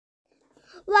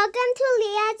Welcome to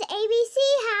Leah's ABC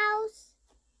House.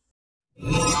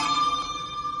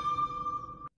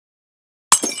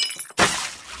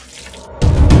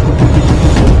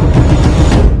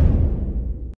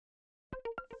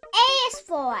 A is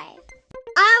for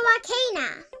Araucana.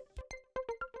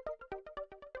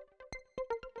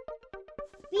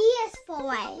 B is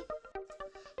for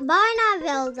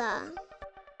Barnavilda.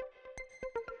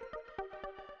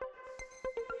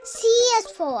 C is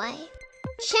for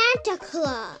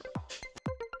Chanticleer.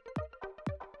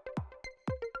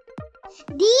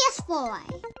 D is for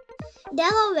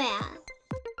Delaware.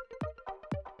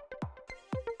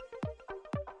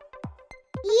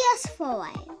 E is for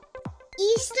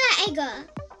Easter egger.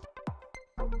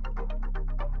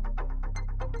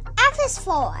 F is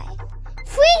for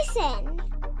Friesen.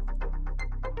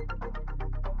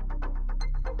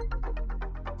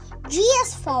 G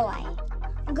is for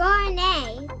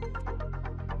Gournay.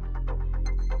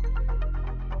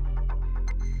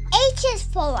 H is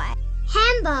for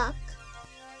Hamburg.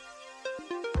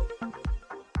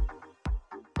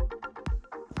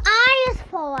 I is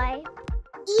for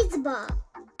Easburg.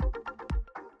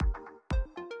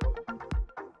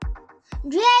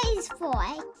 J is for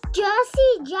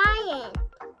Jersey Giant.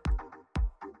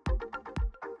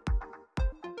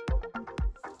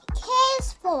 K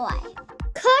is for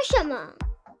Kersheimer.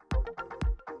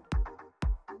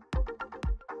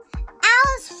 L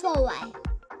is for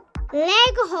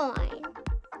Leghorn.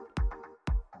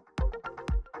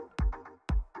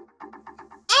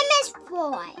 M is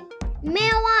for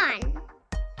Milan.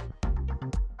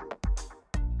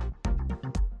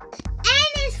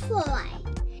 N is for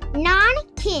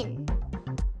Nankin.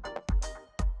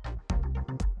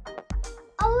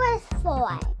 O is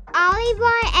for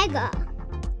Oliver Egger.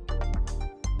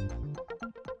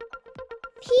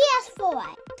 P is for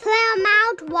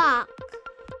Plymouth Rock.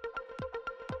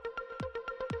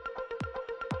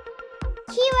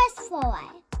 Q is for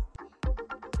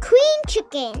Queen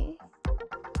Chicken.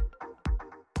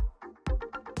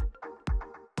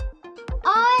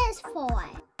 R is for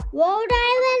Rhode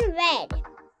Island Red.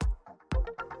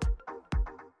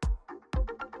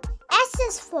 S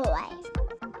is for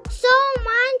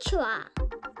Sumatra.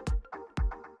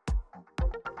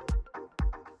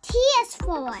 T is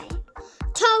for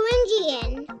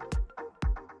Thuringian.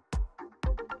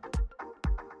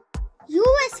 U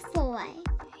is for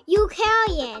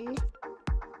Eukaryon.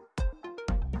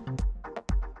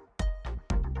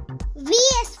 V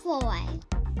is for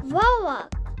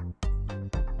Roanoke.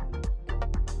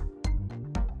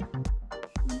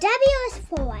 W is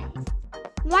for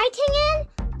Whitington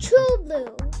True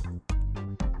Blue.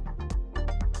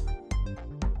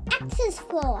 X is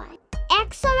for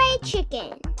X-ray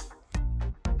chicken.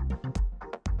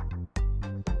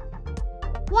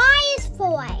 Y is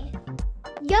for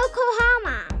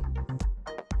Yokohama.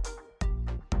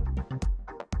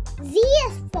 Z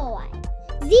is for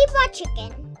zebra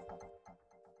chicken.